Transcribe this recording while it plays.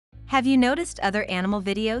Have you noticed other animal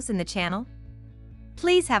videos in the channel?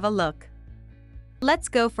 Please have a look. Let's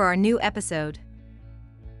go for our new episode.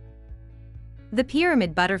 The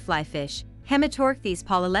pyramid butterflyfish, Hemitaurichthys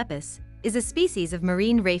polylepis, is a species of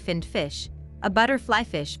marine ray-finned fish, a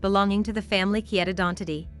butterflyfish belonging to the family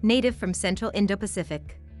Chaetodontidae, native from central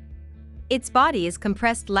Indo-Pacific. Its body is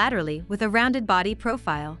compressed laterally with a rounded body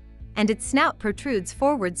profile, and its snout protrudes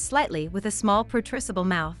forward slightly with a small protrusible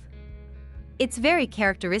mouth. Its very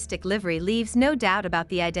characteristic livery leaves no doubt about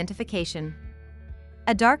the identification.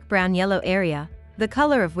 A dark brown-yellow area, the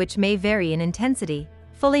color of which may vary in intensity,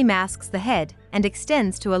 fully masks the head and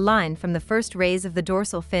extends to a line from the first rays of the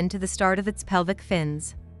dorsal fin to the start of its pelvic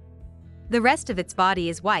fins. The rest of its body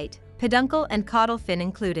is white, peduncle and caudal fin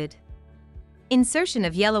included. Insertion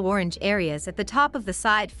of yellow-orange areas at the top of the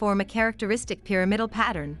side form a characteristic pyramidal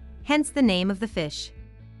pattern, hence the name of the fish.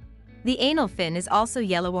 The anal fin is also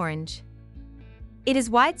yellow-orange. It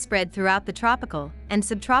is widespread throughout the tropical and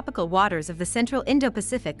subtropical waters of the central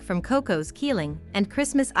Indo-Pacific from Cocos, Keeling, and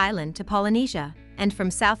Christmas Island to Polynesia, and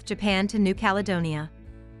from South Japan to New-Caledonia.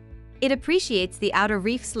 It appreciates the outer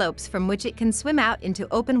reef slopes from which it can swim out into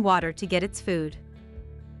open water to get its food.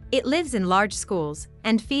 It lives in large schools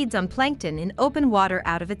and feeds on plankton in open water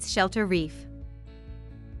out of its shelter reef.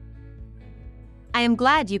 I am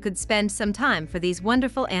glad you could spend some time for these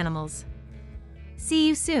wonderful animals. See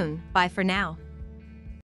you soon, bye for now.